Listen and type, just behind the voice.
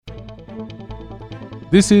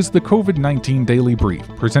This is the COVID-19 Daily Brief,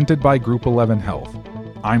 presented by Group 11 Health.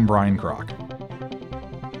 I'm Brian Kroc.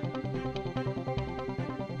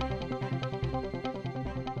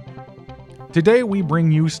 Today we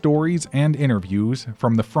bring you stories and interviews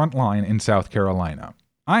from the front line in South Carolina.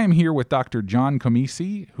 I am here with Dr. John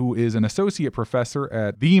Comisi, who is an associate professor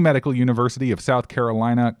at the Medical University of South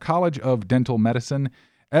Carolina College of Dental Medicine,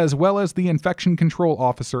 as well as the infection control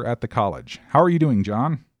officer at the college. How are you doing,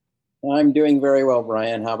 John? I'm doing very well,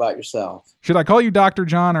 Brian. How about yourself? Should I call you Dr.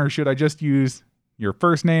 John, or should I just use your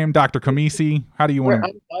first name, Dr. Comisi? How do you want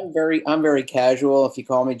to? I'm very casual. If you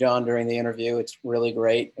call me John during the interview, it's really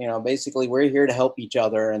great. Basically, we're here to help each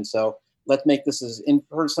other, and so let's make this as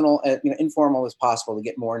informal as possible to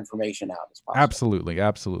get more information out as possible.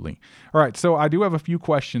 Absolutely. All right, so I do have a few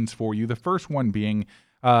questions for you. The first one being,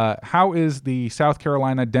 how is the South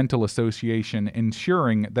Carolina Dental Association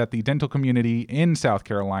ensuring that the dental community in South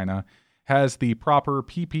Carolina has the proper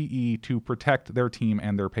PPE to protect their team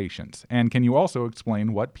and their patients? And can you also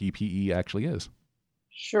explain what PPE actually is?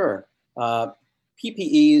 Sure.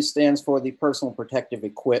 PPE stands for the personal protective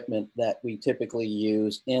equipment that we typically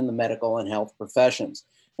use in the medical and health professions.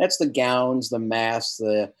 That's the gowns, the masks,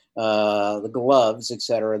 the gloves, et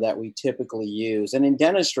cetera, that we typically use. And in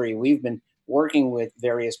dentistry, we've been working with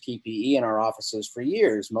various PPE in our offices for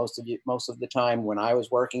years. Most of the time when I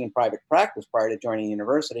was working in private practice prior to joining the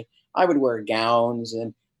university, I would wear gowns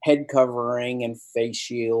and head covering and face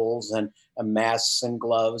shields and masks and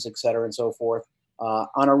gloves, et cetera, and so forth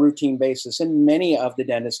on a routine basis. And many of the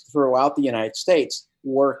dentists throughout the United States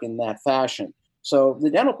work in that fashion. So the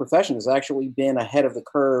dental profession has actually been ahead of the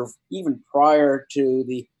curve even prior to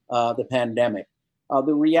the pandemic.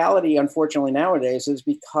 The reality, unfortunately, nowadays is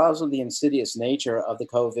because of the insidious nature of the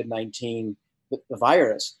COVID-19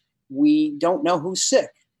 virus, we don't know who's sick.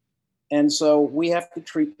 And so we have to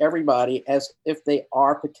treat everybody as if they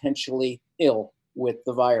are potentially ill with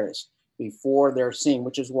the virus before they're seen,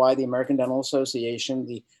 which is why the American Dental Association,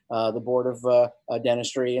 the Board of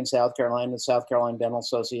Dentistry in South Carolina, the South Carolina Dental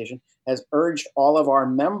Association, has urged all of our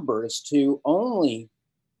members to only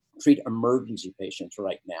treat emergency patients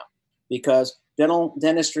right now. Because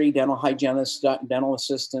dentistry, dental hygienists, dental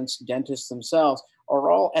assistants, dentists themselves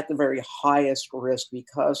are all at the very highest risk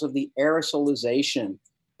because of the aerosolization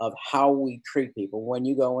of how we treat people. When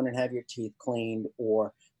you go in and have your teeth cleaned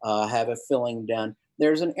or have a filling done,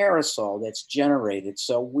 there's an aerosol that's generated.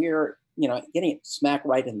 So we're getting it smack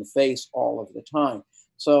right in the face all of the time.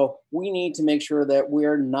 So we need to make sure that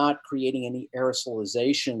we're not creating any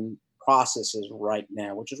aerosolization processes right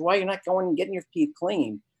now, which is why you're not going and getting your teeth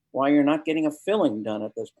cleaned, why you're not getting a filling done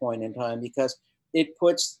at this point in time, because it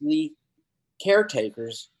puts the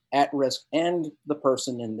caretakers at risk and the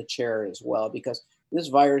person in the chair as well, because this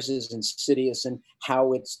virus is insidious in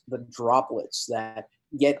how it's the droplets that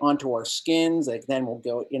get onto our skins, that then will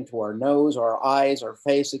go into our nose, our eyes, our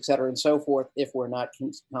face, et cetera, and so forth, if we're not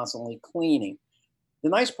constantly cleaning. The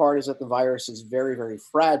nice part is that the virus is very, very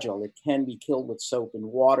fragile. It can be killed with soap and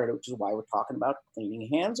water, which is why we're talking about cleaning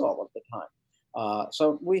hands all of the time.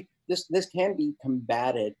 So this can be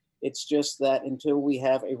combated. It's just that until we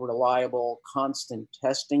have a reliable, constant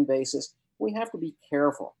testing basis, we have to be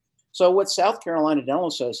careful. So what South Carolina Dental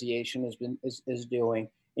Association is doing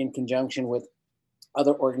in conjunction with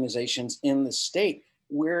other organizations in the state,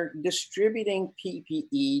 we're distributing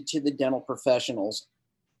PPE to the dental professionals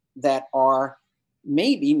that are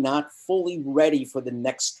maybe not fully ready for the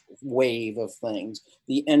next wave of things.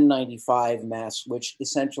 The N95 masks, which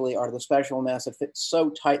essentially are the special masks that fit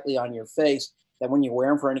so tightly on your face that when you wear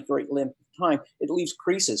them for any great length of time, it leaves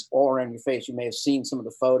creases all around your face. You may have seen some of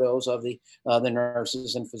the photos of the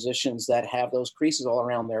nurses and physicians that have those creases all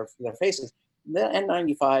around their faces. The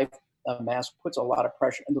N95 mask puts a lot of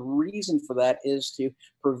pressure. And the reason for that is to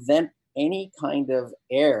prevent any kind of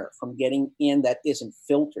air from getting in that isn't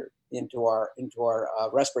filtered into our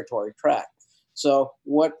respiratory tract. So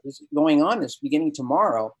what is going on is beginning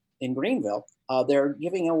tomorrow in Greenville, they're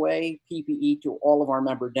giving away PPE to all of our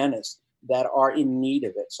member dentists that are in need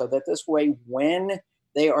of it, so that this way, when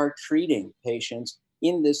they are treating patients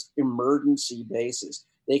in this emergency basis,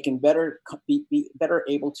 they can be better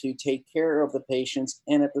able to take care of the patients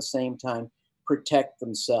and at the same time protect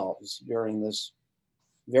themselves during this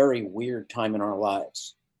very weird time in our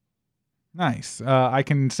lives. Nice. I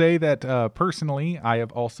can say that personally, I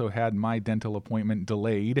have also had my dental appointment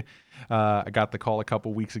delayed. I got the call a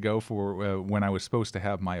couple weeks ago for when I was supposed to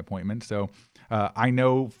have my appointment. So I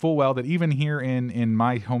know full well that even here in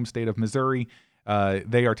my home state of Missouri,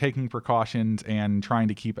 they are taking precautions and trying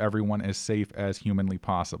to keep everyone as safe as humanly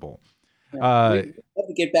possible. We have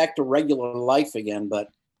to get back to regular life again, but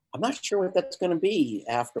I'm not sure what that's going to be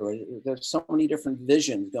after. There's so many different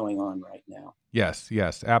visions going on right now. Yes,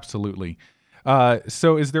 yes, absolutely.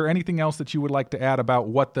 So is there anything else that you would like to add about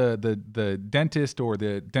what the dentist or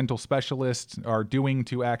the dental specialists are doing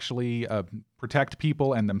to actually protect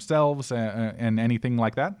people and themselves and anything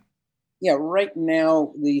like that? Yeah, right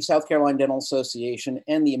now, the South Carolina Dental Association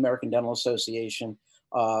and the American Dental Association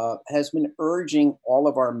has been urging all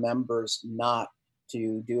of our members not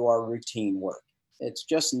to do our routine work. It's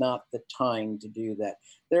just not the time to do that.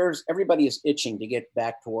 Everybody is itching to get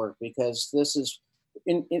back to work because this is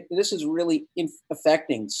really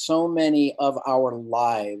affecting so many of our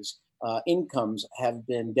lives. Incomes have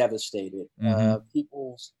been devastated. Mm-hmm.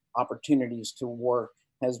 People's opportunities to work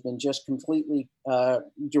has been just completely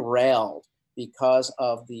derailed because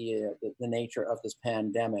of the nature of this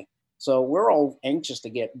pandemic. So we're all anxious to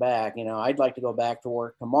get back. I'd like to go back to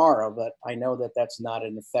work tomorrow, but I know that that's not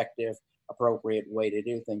an effective, appropriate way to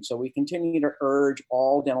do things. So we continue to urge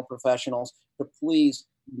all dental professionals to please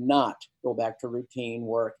not go back to routine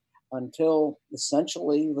work until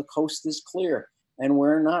essentially the coast is clear. And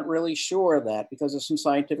we're not really sure of that because of some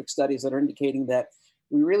scientific studies that are indicating that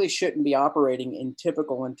we really shouldn't be operating in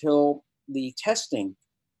typical until the testing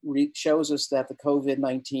shows us that the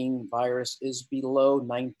COVID-19 virus is below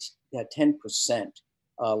 10%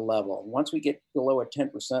 level. Once we get below a 10%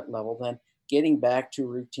 level, then getting back to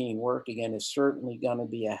routine work again is certainly going to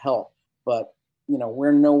be a help. But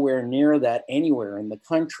we're nowhere near that anywhere in the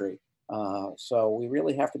country. So we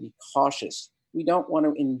really have to be cautious. We don't want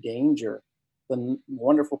to endanger the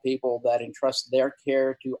wonderful people that entrust their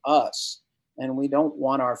care to us. And we don't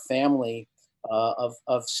want our family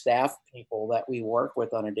of staff people that we work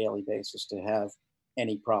with on a daily basis to have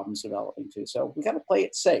any problems developing too. So we got to play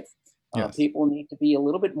it safe. Yes. People need to be a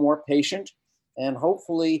little bit more patient, and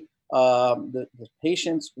hopefully the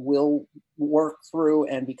patients will work through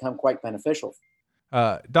and become quite beneficial.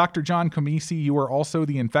 Dr. John Comisi, you are also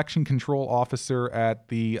the infection control officer at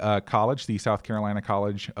the college, the South Carolina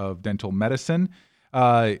College of Dental Medicine.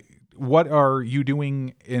 What are you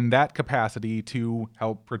doing in that capacity to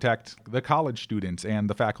help protect the college students and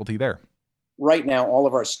the faculty there? Right now, all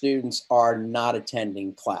of our students are not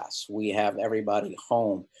attending class. We have everybody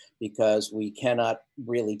home because we cannot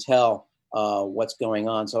really tell what's going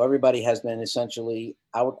on. So everybody has been essentially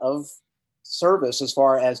out of service as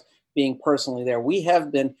far as being personally there. We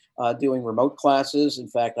have been doing remote classes. In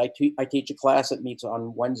fact, I teach a class that meets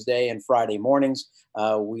on Wednesday and Friday mornings.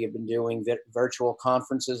 We have been doing virtual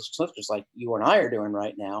conferences, such as like you and I are doing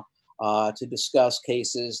right now, to discuss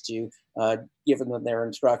cases, to give them their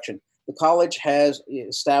instruction. The college has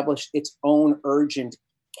established its own urgent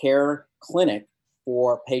care clinic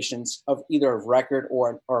for patients of either of record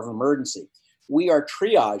or of emergency. We are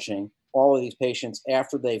triaging all of these patients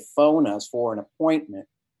after they phone us for an appointment.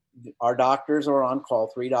 Our doctors are on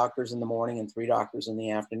call, 3 doctors in the morning and 3 doctors in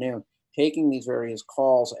the afternoon, taking these various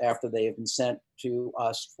calls after they have been sent to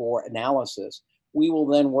us for analysis. We will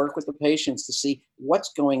then work with the patients to see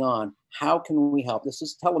what's going on. How can we help? This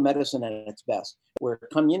is telemedicine at its best. We're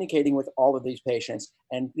communicating with all of these patients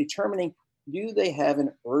and determining, do they have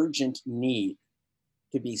an urgent need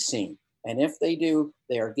to be seen? And if they do,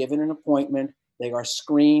 they are given an appointment. They are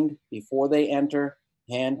screened before they enter.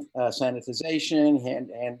 Hand sanitization,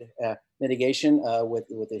 hand mitigation with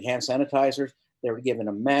the hand sanitizers. They're given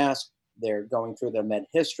a mask. They're going through their med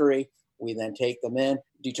history. We then take them in,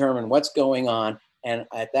 determine what's going on, and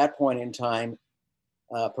at that point in time,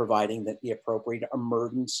 providing the appropriate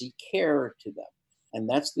emergency care to them. And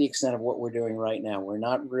that's the extent of what we're doing right now. We're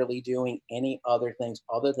not really doing any other things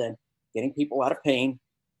other than getting people out of pain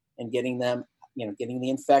and getting them, getting the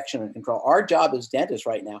infection under control. Our job as dentists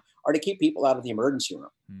right now are to keep people out of the emergency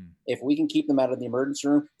room. If we can keep them out of the emergency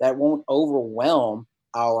room, that won't overwhelm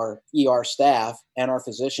our ER staff and our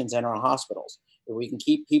physicians and our hospitals. If we can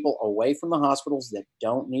keep people away from the hospitals that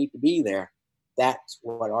don't need to be there, that's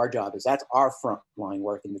what our job is. That's our frontline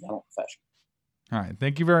work in the dental profession. All right.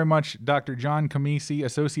 Thank you very much, Dr. John Comisi,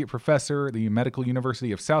 Associate Professor at the Medical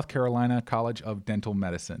University of South Carolina College of Dental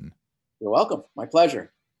Medicine. You're welcome. My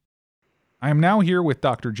pleasure. I am now here with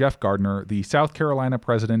Dr. Jeff Gardner, the South Carolina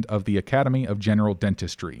president of the Academy of General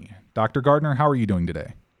Dentistry. Dr. Gardner, how are you doing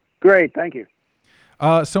today? Great, thank you.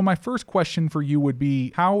 So my first question for you would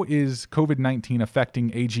be, how is COVID-19 affecting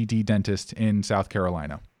AGD dentists in South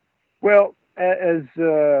Carolina? Well, as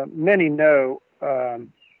many know,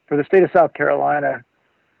 for the state of South Carolina,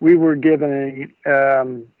 we were given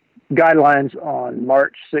guidelines on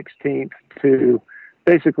March 16th to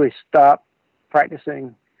basically stop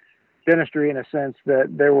practicing dentistry, in a sense that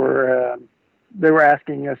they were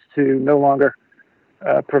asking us to no longer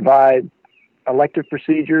provide elective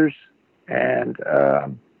procedures and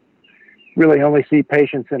really only see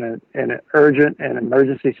patients in an urgent and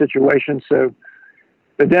emergency situation. So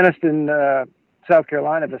the dentists in South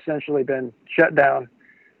Carolina have essentially been shut down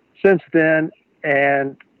since then.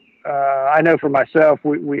 And I know for myself,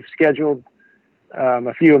 we've scheduled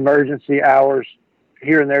a few emergency hours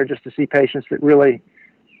here and there just to see patients that really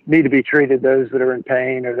need to be treated, those that are in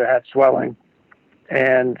pain or that have swelling.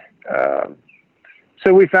 And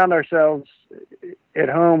so we found ourselves at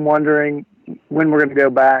home wondering when we're going to go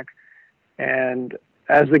back. And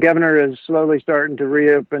as the governor is slowly starting to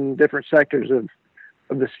reopen different sectors of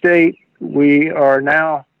the state, we are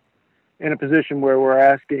now in a position where we're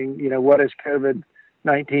asking, what has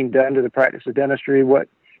COVID-19 done to the practice of dentistry? What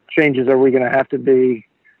changes are we going to have to be,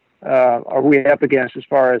 are we up against as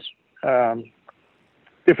far as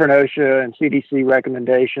different OSHA and CDC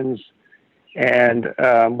recommendations? And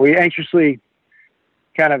we anxiously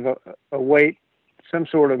kind of await some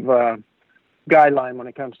sort of guideline when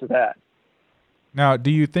it comes to that. Now,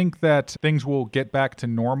 do you think that things will get back to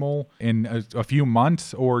normal in a few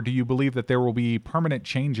months, or do you believe that there will be permanent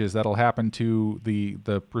changes that'll happen to the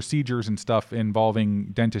procedures and stuff involving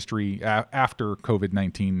dentistry after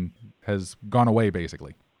COVID-19 has gone away,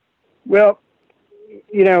 basically? Well,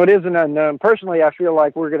 it is an unknown. Personally, I feel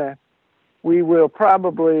like we will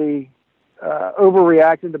probably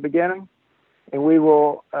overreact in the beginning, and we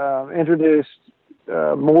will introduce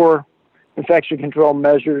more infection control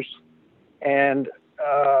measures. And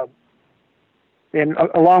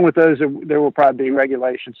along with those, there will probably be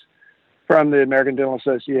regulations from the American Dental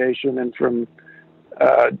Association and from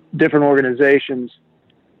different organizations.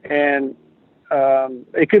 And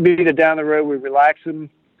it could be that down the road we relax them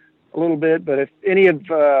a little bit. But if any of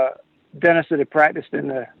dentists that have practiced in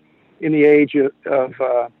the age of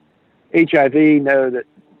HIV know that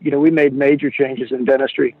we made major changes in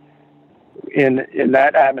dentistry in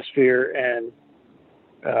that atmosphere, and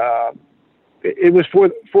it was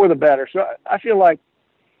for the better. So I feel like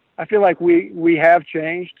we have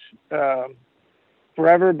changed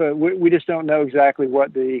forever, but we just don't know exactly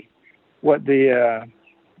what the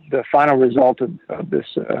final result of this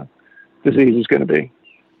disease is going to be.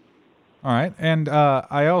 All right, and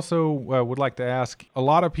I also would like to ask: a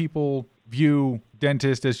lot of people view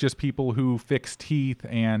dentists as just people who fix teeth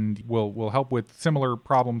and will help with similar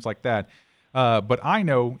problems like that. But I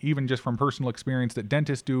know, even just from personal experience, that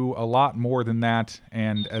dentists do a lot more than that,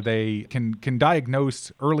 and they can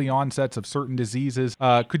diagnose early onsets of certain diseases.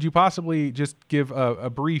 Could you possibly just give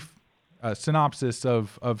a brief synopsis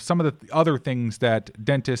of some of the other things that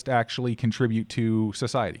dentists actually contribute to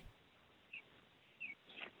society?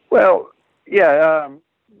 Well, yeah.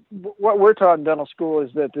 What we're taught in dental school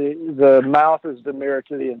is that the mouth is the mirror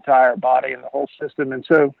to the entire body and the whole system, and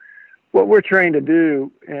so what we're trained to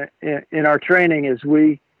do in our training is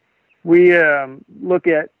we look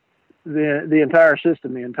at the entire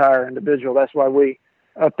system, the entire individual. That's why we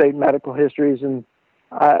update medical histories. And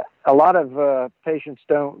a lot of patients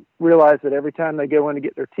don't realize that every time they go in to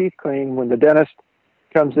get their teeth cleaned, when the dentist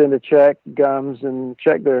comes in to check gums and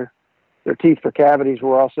check their teeth for cavities,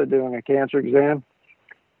 we're also doing a cancer exam.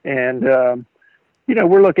 And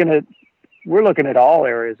we're looking at all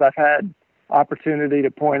areas. I've had opportunity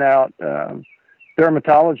to point out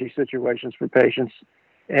dermatology situations for patients,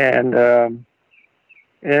 and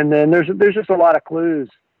then there's just a lot of clues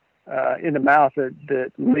in the mouth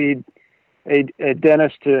that lead a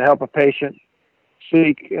dentist to help a patient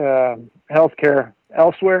seek health care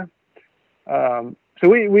elsewhere. So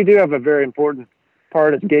we do have a very important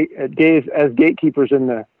part as gatekeepers in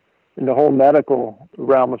the whole medical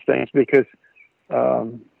realm of things, because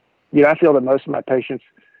I feel that most of my patients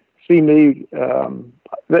see me,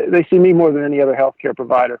 they see me more than any other healthcare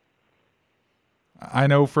provider. I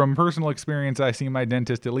know from personal experience, I see my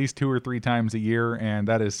dentist at least 2 or 3 times a year, and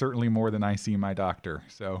that is certainly more than I see my doctor.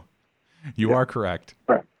 So you are correct.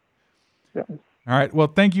 Right. Yeah. All right. Well,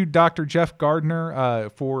 thank you, Dr. Jeff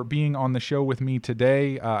Gardner, for being on the show with me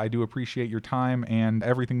today. I do appreciate your time and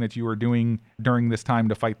everything that you are doing during this time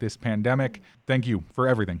to fight this pandemic. Thank you for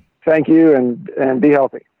everything. Thank you, and be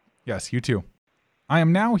healthy. Yes, you too. I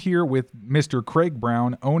am now here with Mr. Craig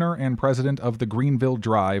Brown, owner and president of the Greenville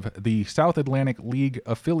Drive, the South Atlantic League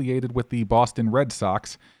affiliated with the Boston Red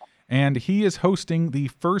Sox, and he is hosting the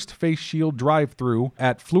first Face Shield drive-thru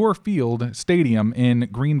at Fluor Field Stadium in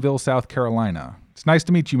Greenville, South Carolina. It's nice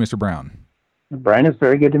to meet you, Mr. Brown. Brian, it's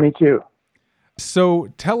very good to meet you. So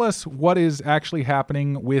tell us what is actually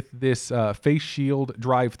happening with this Face Shield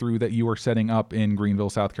drive-thru that you are setting up in Greenville,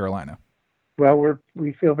 South Carolina. Well,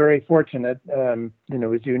 we feel very fortunate. As you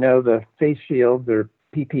know, the face shields or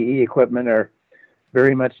PPE equipment are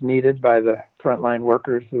very much needed by the frontline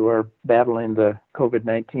workers who are battling the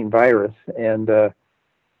COVID-19 virus. And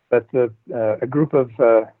but a group of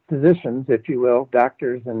physicians, if you will,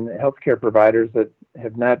 doctors and healthcare providers that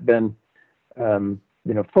have not been,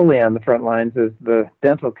 fully on the front lines is the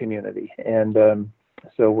dental community. And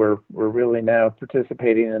so we're really now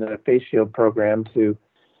participating in a face shield program to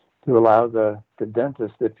allow the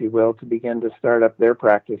dentist, if you will, to begin to start up their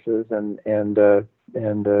practices and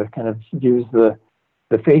kind of use the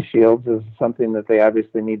face shields as something that they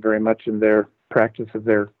obviously need very much in their practice of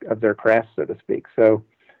their craft, so to speak. So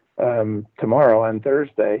tomorrow on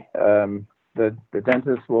Thursday, the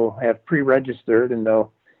dentists will have pre-registered, and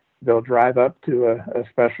they'll drive up to a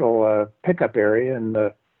special pickup area, and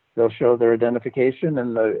they'll show their identification,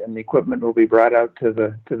 and the equipment will be brought out to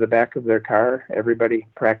the back of their car. Everybody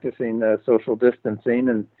practicing social distancing,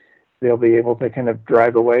 and they'll be able to kind of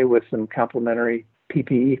drive away with some complimentary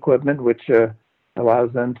PPE equipment, which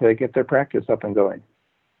allows them to get their practice up and going.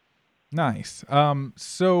 Nice.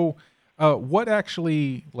 So what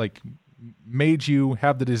actually made you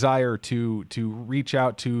have the desire to reach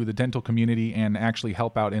out to the dental community and actually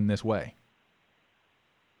help out in this way?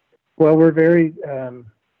 Well, we're very, as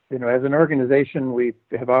an organization, we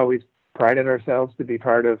have always prided ourselves to be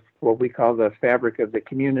part of what we call the fabric of the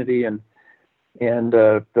community, and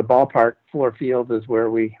the ballpark floor field is where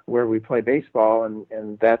we play baseball,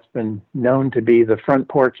 and that's been known to be the front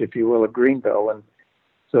porch, if you will, of Greenville. And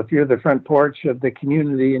so if you're the front porch of the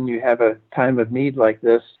community and you have a time of need like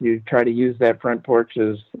this, you try to use that front porch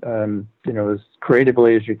as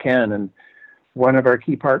creatively as you can. And one of our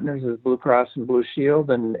key partners is Blue Cross and Blue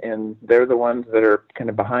Shield, and they're the ones that are kind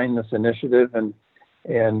of behind this initiative, and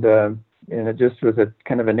it just was a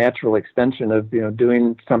kind of a natural extension of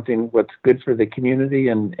doing something what's good for the community,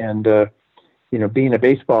 and being a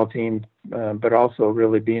baseball team, but also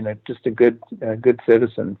really being just a good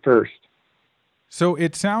citizen first. So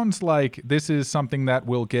it sounds like this is something that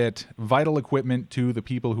will get vital equipment to the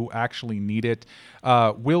people who actually need it.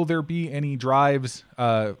 Will there be any drives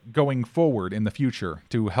going forward in the future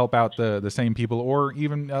to help out the same people, or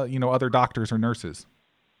even other doctors or nurses?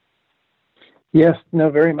 Yes, no,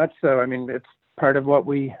 very much so. I mean, it's part of what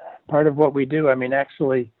we do. I mean,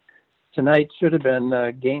 actually, tonight should have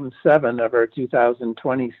been Game 7 of our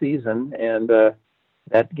 2020 season, and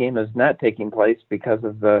that game is not taking place because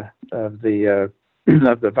of the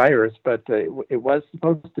virus. But it was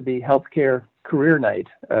supposed to be Healthcare Career Night,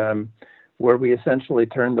 where we essentially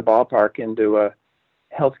turned the ballpark into a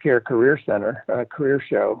healthcare career center, career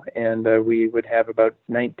show, and we would have about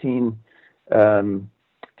 19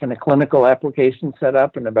 kind of clinical applications set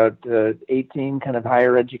up, and about 18 kind of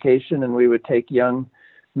higher education, and we would take young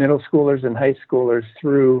middle schoolers and high schoolers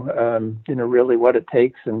through, really what it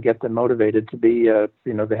takes, and get them motivated to be, the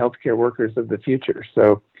healthcare workers of the future.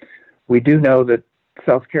 So we do know that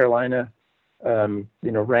South Carolina,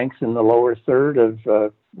 ranks in the lower third of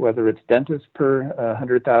whether it's dentists per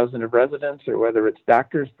 100,000 of residents, or whether it's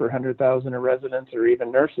doctors per 100,000 of residents, or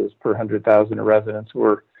even nurses per 100,000 of residents.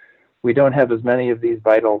 We don't have as many of these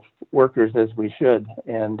vital workers as we should,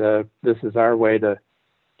 and this is our way to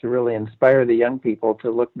really inspire the young people to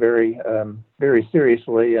look very, very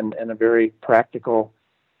seriously and in a very practical,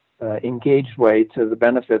 engaged way to the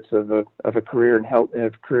benefits of a career in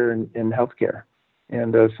healthcare.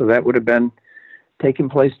 And so that would have been taking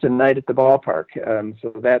place tonight at the ballpark.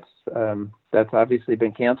 So that's obviously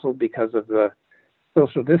been canceled because of the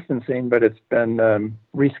social distancing, but it's been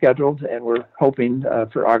rescheduled, and we're hoping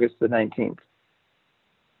for August the 19th.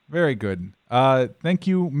 Very good. Thank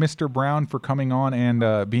you, Mr. Brown, for coming on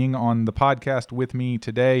and being on the podcast with me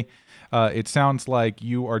today. It sounds like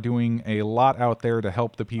you are doing a lot out there to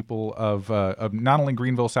help the people of not only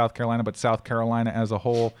Greenville, South Carolina, but South Carolina as a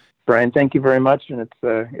whole. Brian, thank you very much, and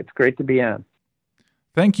it's great to be on.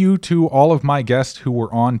 Thank you to all of my guests who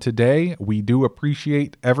were on today. We do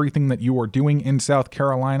appreciate everything that you are doing in South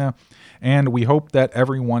Carolina, and we hope that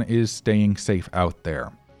everyone is staying safe out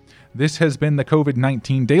there. This has been the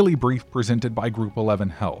COVID-19 Daily Brief presented by Group 11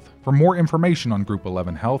 Health. For more information on Group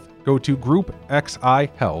 11 Health, go to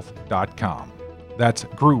groupxihealth.com. That's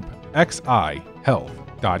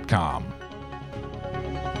groupxihealth.com.